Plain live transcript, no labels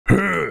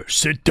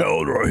Sit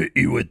down or I'll hit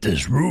you with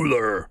this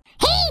ruler.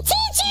 Hey,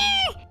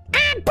 teacher!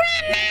 I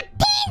brought my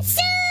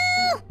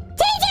pencil!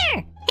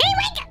 Teacher! Hey,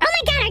 wake up! Oh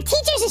my god, our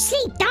teacher's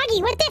asleep.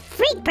 Doggy, what the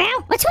freak, bro?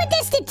 What's with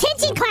this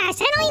detention class?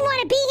 I don't even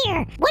want to be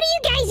here. What are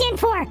you guys in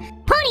for?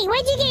 Pony,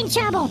 why'd you get in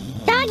trouble?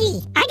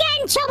 Doggy, I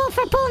got in trouble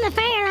for pulling the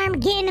fire alarm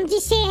again. I'm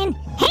just saying.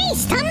 Hey,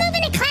 stop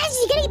moving the class.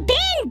 You're gonna be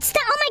banned.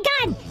 Stop. Oh my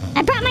god.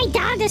 I brought my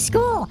dog to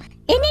school.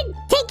 Didn't it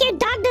take your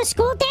dog to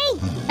school day?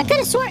 I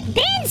could have sworn.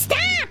 Ben,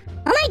 stop!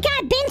 Oh my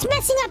god, Ben's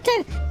messing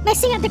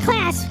up the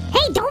class.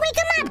 Hey, don't wake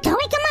him up. Don't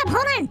wake him up.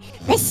 Hold on.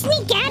 Let's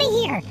sneak out of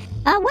here.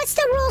 What's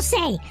the rule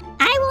say?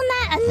 I will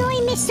not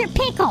annoy Mr.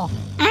 Pickle.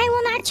 I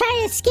will not try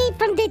to escape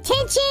from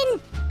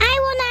detention. I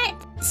will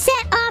not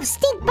set off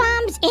stink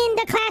bombs in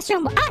the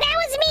classroom. Oh, that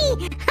was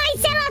me. I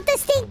set off the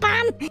stink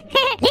bomb.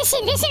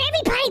 Listen,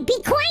 everybody.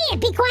 Be quiet.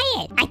 Be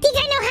quiet. I think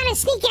I know how to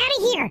sneak out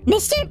of here.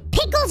 Mr.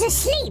 Pickle's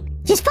asleep.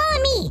 Just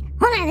follow me.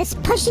 Hold on, let's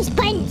push this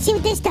button. See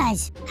what this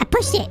does. I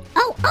pushed it.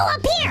 Oh,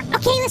 up here.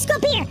 Okay, let's go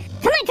up here.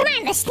 Come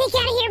on. Let's sneak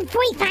out of here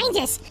before he finds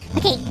us.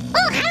 Okay.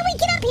 Oh, how do we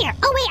get up here?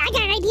 Oh, wait, I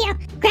got an idea.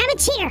 Grab a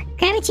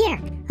chair.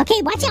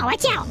 Okay, watch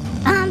out.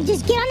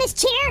 Just get on this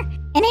chair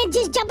and then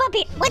just jump up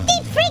here. What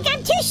the freak?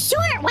 I'm too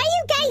short. Why are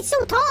you guys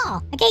so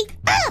tall? Okay.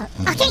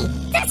 Okay.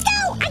 Let's go.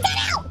 I got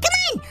out. Come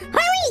on.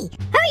 Hurry.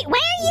 Why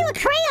are you a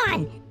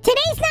crayon?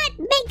 Today's not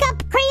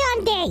makeup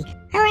crayon day.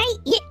 All right,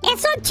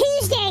 it's on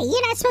Tuesday.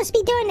 You're not supposed to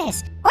be doing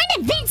this. We're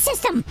in the vent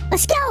system.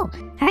 Let's go. All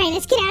right,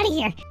 let's get out of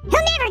here.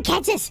 He'll never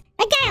catch us.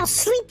 That guy'll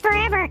sleep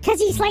forever because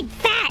he's like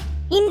fat.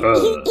 He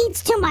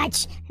eats too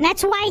much, and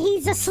that's why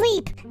he's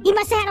asleep. He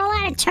must have had a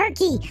lot of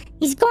turkey.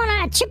 He's going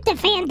on a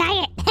tryptophan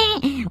diet.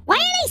 Why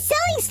are they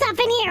selling stuff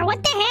in here?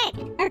 What the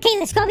heck? Okay,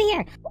 let's go over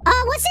here.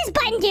 What's this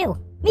button do?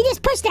 We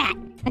just push that.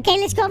 Okay,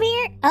 let's go over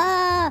here.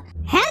 How'd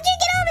you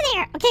get over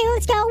there? Okay,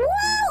 let's go.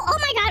 Whoa! Oh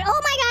my god! Whoa!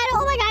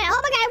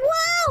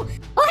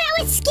 Oh, that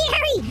was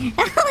scary.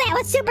 Oh, that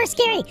was super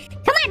scary.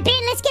 Come on,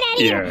 Ben, let's get out of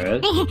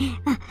here.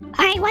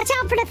 All right, watch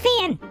out for the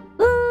fan.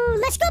 Ooh,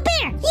 let's go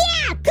there.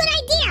 Yeah, good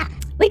idea.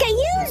 We can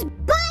use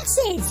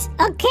boxes.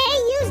 Okay,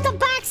 use the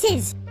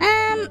boxes. All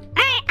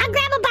right, I'll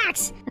grab a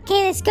box.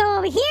 Okay, let's go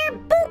over here.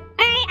 Boop.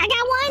 All right, I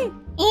got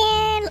one.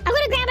 And I'm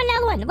gonna grab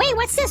another one. Wait,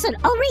 what's this one?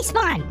 Oh,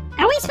 respawn.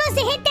 Are we supposed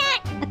to hit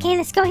that? Okay,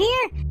 let's go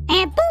here.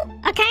 And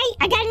boop. Okay,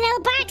 I got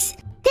another box.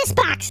 This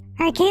box.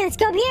 All right, okay, let's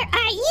go over here.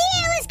 All right,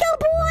 yeah, let's go,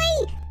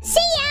 boy. See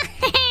ya.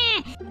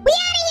 We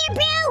out of here,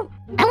 bro.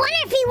 I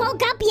wonder if he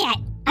woke up yet.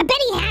 I bet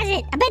he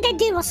hasn't. I bet that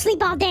dude will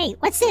sleep all day.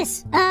 What's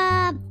this?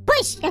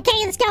 Push. Okay,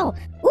 let's go.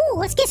 Ooh,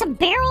 let's get some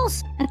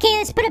barrels. Okay,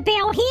 let's put a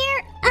barrel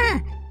here.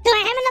 Do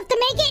I have enough to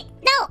make it?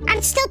 No,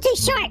 I'm still too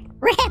short.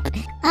 Rip.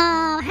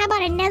 How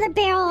about another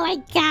barrel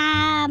like,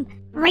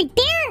 right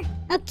there?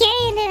 Okay,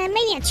 and then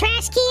maybe a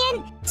trash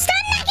can.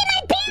 Stop knocking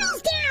my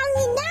barrels down,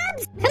 you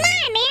nubs. Come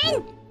on, man.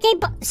 Okay,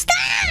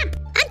 stop.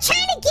 I'm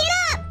trying to get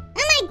up.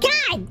 Oh my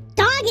god.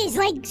 Dog is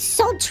like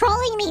so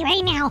trolling me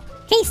right now.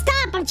 Okay,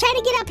 stop. I'm trying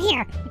to get up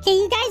here. Okay,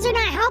 you guys are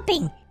not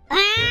helping.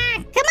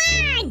 Come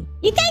on.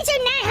 You guys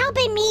are not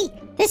helping me.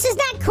 This is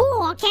not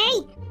cool,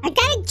 okay? I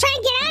gotta try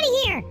and get out of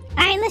here.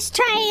 All right, let's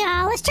try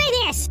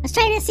this. Let's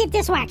try to see if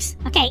this works.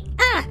 Okay,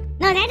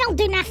 no, that don't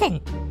do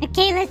nothing.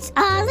 Okay, let's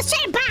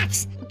try a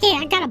box. Okay,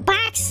 I got a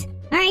box.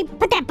 All right,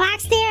 put that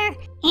box there.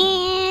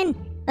 And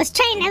let's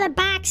try another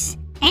box.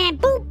 And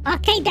boop.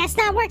 Okay, that's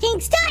not working.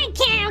 Still, I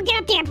can't get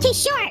up there. I'm too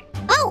short.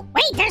 Oh,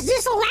 wait, there's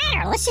just a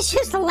ladder. Let's just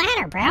use the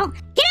ladder, bro.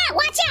 Get out.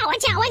 Watch out.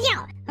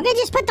 I'm gonna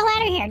just put the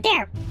ladder here.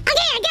 There.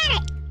 Okay, I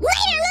got it.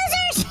 Later,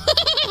 losers.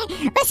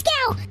 Let's go.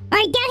 All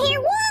right, down here.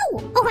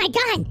 Whoa. Oh, my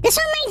God. This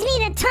reminds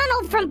me of the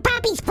tunnel from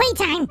Poppy's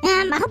Playtime.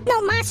 I hope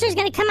no monster's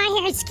gonna come out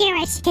here and scare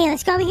us. Okay,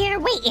 let's go over here.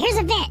 Wait, here's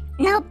a vent.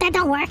 Nope, that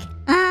don't work.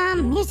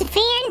 Here's the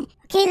fan.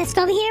 Okay, let's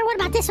go over here. What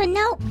about this one?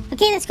 Nope.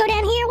 Okay, let's go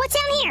down here. What's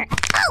down here?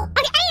 Oh,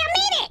 okay, I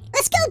made it.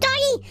 Let's go,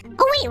 doggy.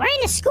 Oh, wait, we're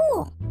in the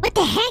school. What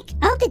the heck?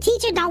 I hope the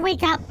teacher don't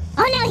wake up.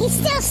 Oh, no, he's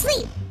still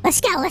asleep. Let's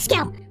go.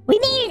 We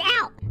made it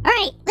out. All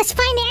right, let's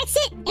find the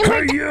exit. And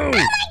hey, you! Oh, my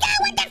God,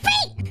 what the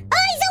freak?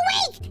 Oh, he's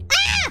awake.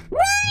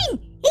 Run.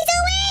 He's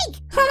awake.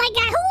 Oh, my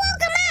God, who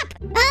woke him up?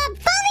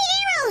 Follow the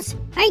arrows.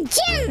 All right,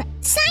 gym,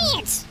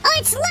 science. Oh,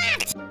 it's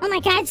locked. Oh, my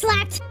God, it's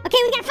locked. Okay,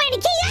 we got to find a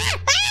key. Get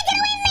away from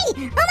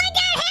me. Oh, my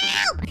God,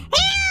 help.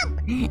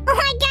 Oh,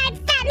 my God,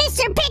 fat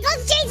Mr.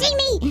 Pickles chasing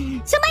me.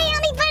 Somebody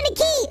help me find the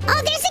key.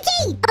 Oh, there's the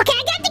key. Okay,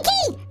 I got the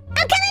key.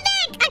 I'm coming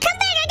back. I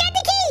got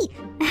the key.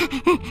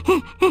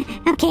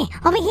 Okay,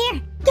 over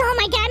here. Oh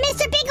my God,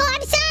 Mr. Pickle,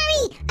 I'm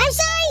sorry.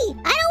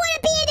 I don't want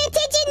to be in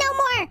detention no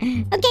more.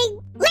 Okay,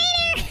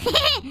 later.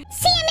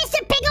 See ya, Mr.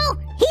 Pickle.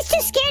 He's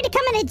too scared to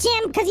come in the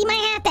gym because he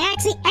might have to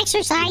actually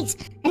exercise,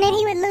 and then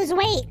he would lose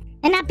weight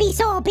and not be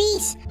so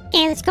obese.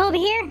 Okay, let's go over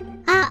here.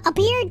 Up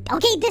here.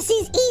 Okay, this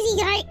is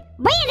easy, right?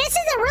 Man, this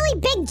is a really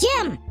big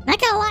gym. Not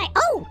gonna lie.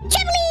 Oh,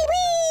 Jubilee!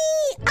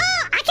 Wee!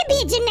 Oh, I can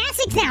be in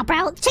gymnastics now,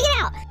 bro. Check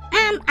it out.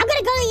 I'm gonna go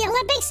to the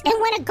Olympics and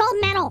win a gold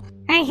medal.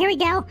 All right, here we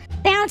go.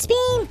 Bounce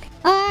beam.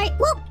 All right,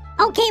 whoop.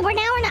 Okay, we're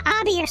now in an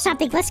obby or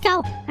something. Let's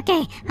go.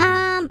 Okay,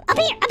 up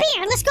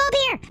here. Let's go up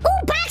here.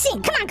 Ooh,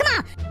 boxing. Come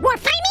on. Wanna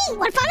fight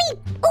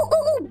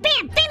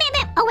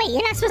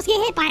You're not supposed to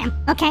get hit by them.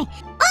 Okay.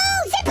 Oh,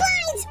 zip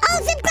lines! Oh,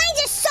 zip lines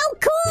are so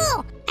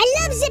cool! I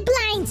love zip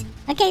lines.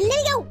 Okay, let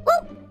me go.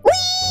 Whoop. Whee!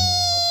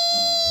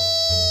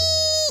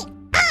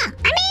 Ah,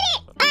 I made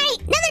it! Alright,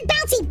 another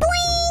bouncy.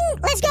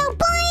 Boing! Let's go.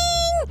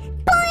 Boing!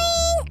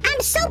 Boing!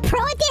 I'm so pro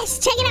at this.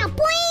 Check it out.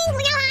 Boing!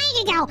 Look how high I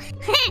can go.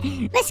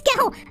 Let's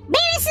go.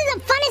 Man, this is the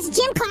funnest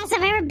gym class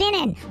I've ever been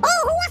in.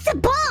 Oh, who wants the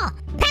ball?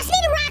 Pass me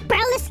the rock, bro.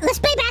 Let's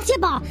play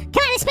basketball. Come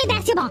on, let's play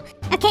basketball.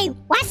 Okay,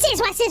 watch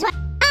this.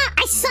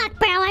 I suck,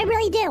 bro. I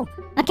really do.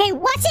 Okay,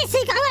 watch this.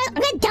 I'm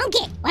gonna dunk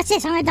it. Watch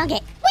this. I'm gonna dunk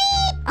it.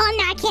 Whee! Oh,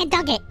 no, I can't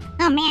dunk it.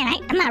 Oh, man,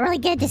 I'm not really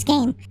good at this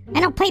game. I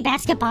don't play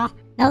basketball.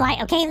 No lie.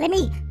 Okay, let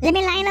me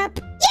line up.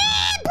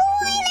 Yeah,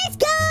 boy, let's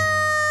go!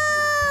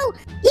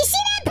 You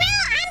see that, bro?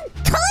 I'm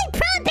totally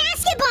pro at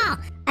basketball.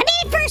 I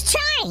made it first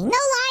try.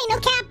 No lie, no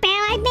cap, bro.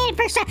 I made it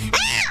first try. Ah!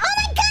 Oh,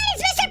 my God,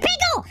 it's Mr.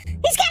 Pickle.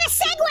 He's got a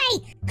Segway.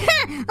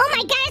 Huh. Oh,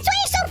 my God, that's why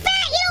you're so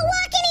fat. You don't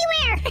walk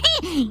anywhere.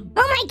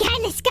 Oh, my God,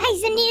 this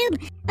guy's a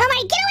noob. Oh,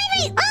 my, get away from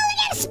me. Oh, look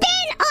at him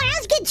spin. Oh, that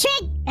was a good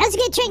trick. That was a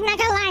good trick, not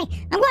gonna lie.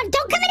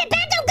 Don't come in the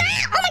bathroom.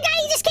 Ah! Oh, my God,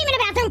 he just came in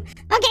the bathroom.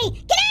 Okay,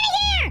 get out of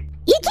here.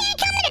 You can't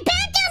come in the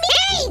bathroom.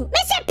 Hey,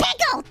 Mr.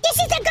 Pickle, this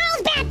is the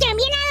girls' bathroom.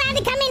 You're not allowed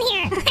to come in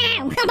here.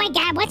 Oh, my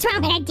God, what's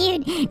wrong with that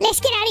dude? Let's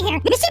get out of here.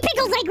 Mr.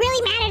 Pickle's, like,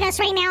 really mad at us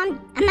right now.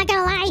 I'm not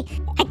gonna lie.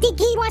 I think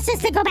he wants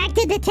us to go back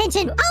to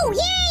detention. Oh,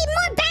 yay,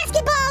 more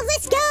basketballs.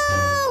 Let's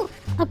go.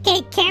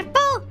 Okay,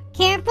 careful.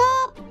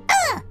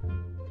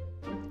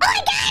 Oh, I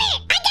got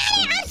it!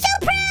 I'm so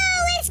pro!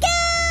 Let's go!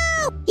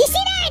 You see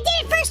that? I did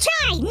it first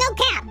try! No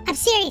cap! I'm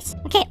serious.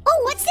 Okay, oh,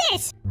 what's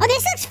this? Oh,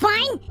 this looks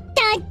fine.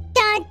 Dun.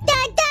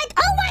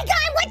 Oh my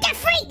God, what the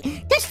freak?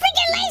 There's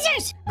freaking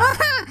lasers! Oh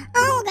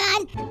God.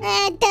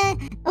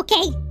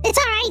 Okay, it's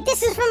alright.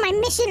 This is from my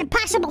Mission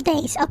Impossible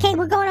days. Okay,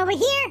 we're going over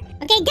here.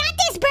 Okay, got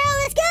this, bro!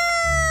 Let's go!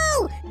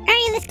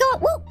 Alright, let's go.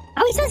 Whoa!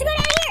 Are we supposed to go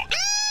down here?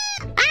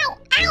 Ah!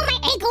 Ow, my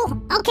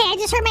ankle! Okay, I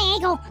just hurt my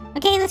ankle.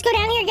 Okay, let's go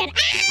down here again. Ah!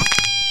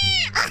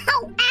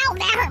 Ow,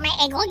 that hurt my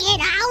ankle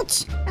again.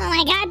 Ouch. Oh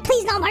my God,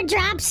 please no more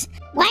drops.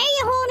 Why are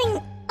you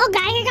holding? Oh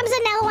God, here comes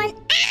another one.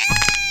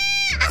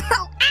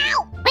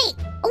 Ow. Wait,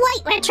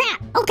 we're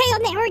trapped. Okay,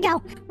 there we go.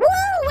 Woo,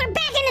 we're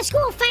back in the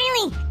school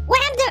finally. What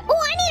happened to,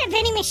 I need a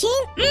vending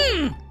machine.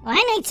 Well,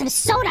 I need some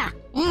soda.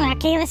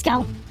 Okay, let's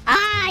go.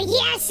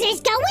 Yes,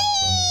 let's go.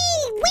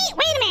 Wait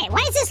a minute.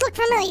 Why does this look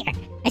familiar?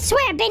 I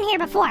swear I've been here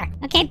before.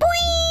 Okay,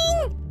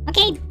 boing.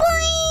 Okay,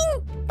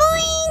 boing.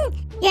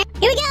 Yeah,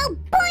 here we go.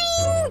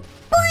 Boing.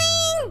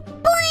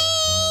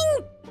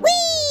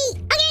 Whee!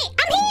 Okay,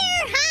 I'm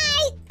here!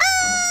 Hi!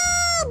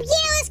 Oh!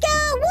 Yeah, let's go!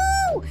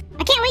 Woo!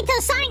 I can't wait till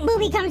the Sonic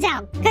movie comes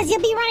out, because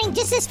you'll be running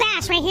just as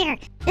fast right here.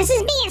 This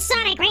is me and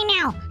Sonic right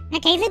now.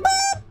 Okay, boop!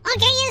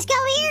 Okay, let's go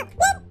here.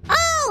 Whoop!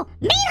 Oh!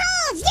 Main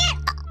halls! Yeah!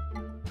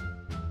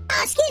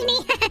 Oh, excuse me.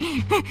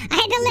 I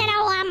had to let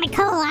out my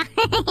cola.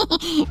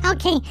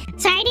 Okay,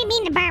 sorry, I didn't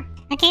mean to burp.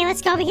 Okay,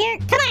 let's go over here.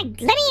 Come on,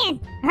 let me in.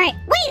 All right,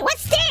 wait,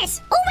 what's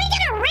this? Oh, we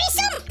gonna race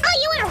him? Oh,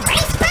 you wanna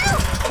race, bro?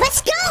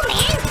 Let's go,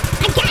 man.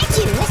 I got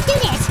you. Let's do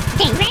this.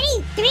 Okay,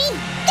 ready? 3,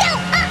 go.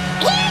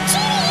 You're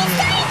cheating. You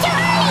started too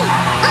early.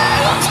 Oh,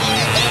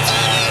 you're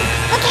cheating.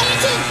 Okay, I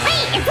cheated.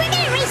 Wait, if we're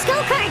gonna race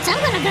go-karts, I'm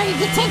gonna go to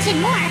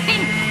detention more.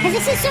 Because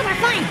this is super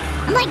fun.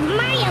 I'm like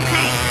Mario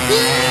Kart.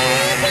 Beep.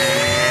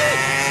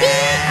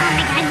 Oh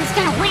my God, he's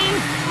gonna win.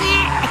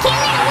 I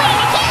can't let him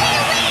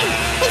win.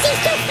 Because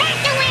he's too fat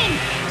to win.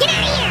 Get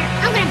out of here!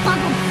 I'm gonna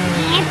bump him.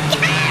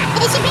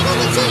 Mr.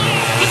 Pickles is here.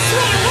 I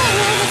swear, whoa,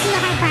 this is the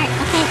hard part.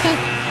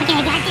 Okay,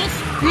 I got this.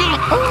 Alright.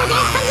 Oh,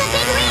 there comes a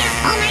big ramp.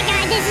 Oh my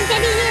God, this is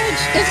gonna be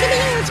huge.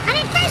 I'm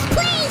in first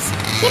place.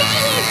 Get out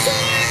of here,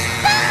 cheater.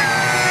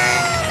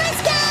 Boom! Let's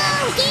go.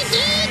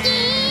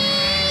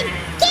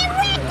 Get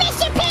wrecked,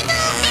 Mr.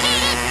 Pickles.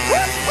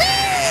 Woo!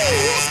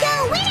 Let's go,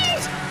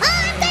 winners. Oh,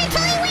 I'm gonna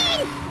totally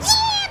win.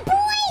 Yeah,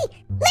 boy.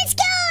 Let's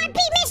go. I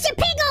beat Mr.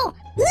 Pickle.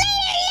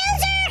 Later,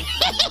 loser.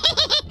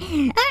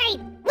 Alright,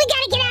 we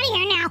gotta get out of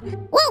here now.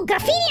 Whoa,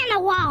 graffiti on the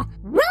wall.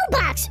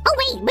 Robux. Oh,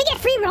 wait, we get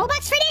free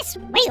Robux for this?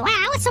 Wait, wow,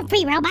 I want some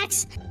free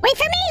Robux. Wait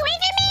for me.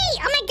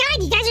 Oh my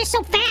God, you guys are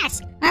so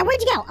fast. Alright,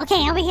 where'd you go?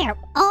 Okay, over here.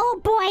 Oh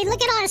boy,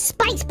 look at all the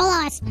spikes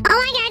below us. Oh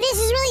my God, this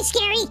is really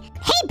scary.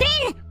 Hey,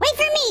 Ben, wait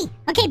for me.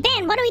 Okay,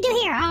 Ben, what do we do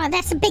here? Oh,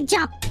 that's a big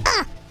jump.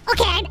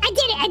 Okay,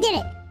 I did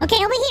it. Okay,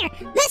 over here.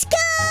 Let's go.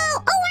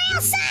 Oh, we're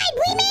outside.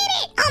 We made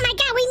it. Oh my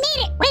God, we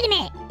made it. Wait a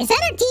minute. Is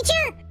that our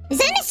teacher? Is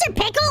that Mr.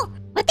 Pickle?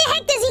 What the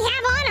heck does he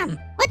have on him?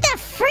 What the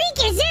freak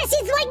is this?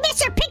 He's like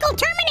Mr. Pickle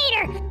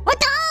Terminator. What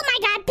the? Oh my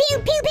God. Pew,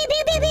 pew, pew,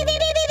 pew, pew, pew, pew,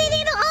 pew, pew,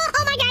 pew.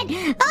 Oh my God.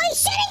 Oh, he's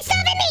shooting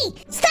stuff at me.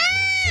 Stop.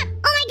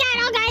 Oh my God.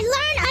 Oh God.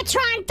 Learn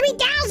Atron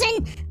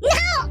 3000.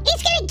 No,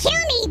 he's gonna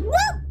kill me.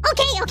 Whoop.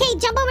 Okay,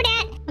 jump over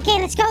that. Okay,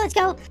 let's go.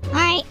 All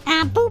right,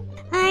 boop.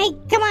 All right,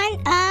 come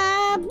on.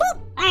 Boop.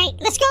 All right,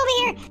 let's go over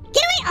here.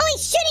 Get away. Oh,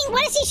 he's shooting.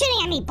 What is he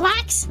shooting at me?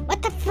 Blocks?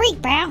 What the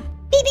freak, bro?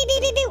 Beep, beep,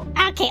 beep, beep, beep.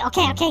 Okay.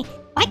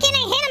 Why can't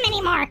I hit him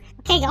anymore?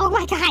 Okay, oh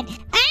my God.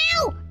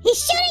 Ow! He's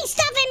shooting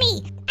stuff at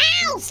me!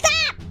 Ow!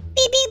 Stop!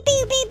 Beep, beep,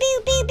 beep, beep,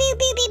 beep, beep, beep,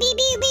 beep, beep,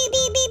 beep, beep,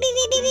 beep, beep, beep,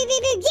 beep, beep, beep,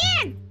 beep, beep.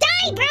 Yeah!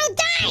 Die, bro,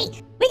 die!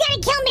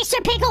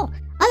 Mr. Pickle.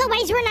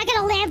 Otherwise, we're not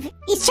gonna live.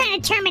 He's trying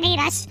to terminate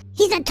us.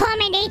 He's a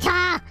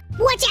terminator.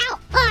 Watch out.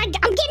 I'm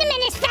getting him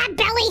in his fat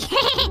belly.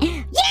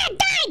 Yeah,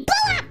 die.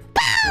 Blow up.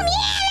 Boom.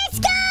 Yeah, let's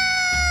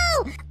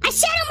go. I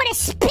shot him with a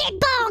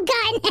spitball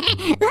gun.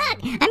 Look,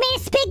 I made a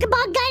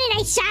spitball gun and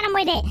I shot him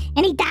with it.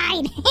 And he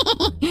died.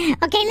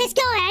 Okay, let's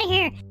go out of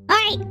here. All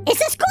right, is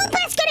the school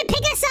bus gonna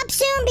pick us up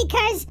soon?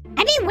 Because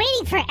I've been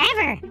waiting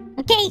forever.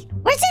 Okay,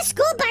 where's the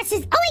school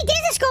buses? Oh wait,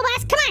 there's a school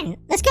bus. Come on,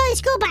 let's go to the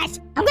school bus.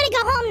 I'm gonna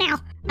go home now.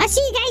 I'll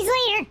see you guys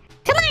later.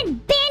 Come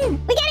on,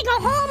 Ben, we gotta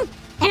go home.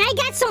 And I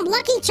got some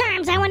Lucky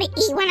Charms I want to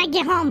eat when I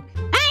get home.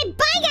 All right,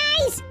 bye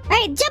guys. All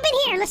right, jump in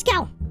here, let's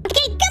go.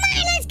 Okay, come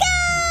on, let's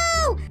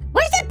go.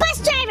 Where's the bus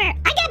driver?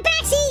 I got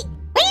backseat.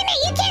 Wait a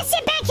minute, you can't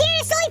sit back here.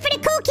 It's only for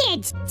the cool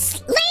kids.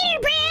 Later,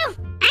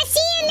 bro. I'll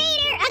see you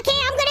later. Okay,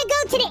 I'm gonna go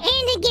to the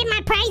end and get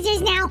my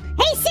prizes now.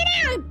 Hey, sit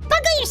down.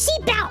 Buckle your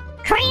seatbelt,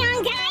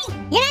 crayon guy.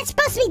 You're not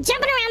supposed to be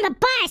jumping around the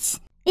bus.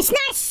 It's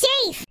not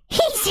safe.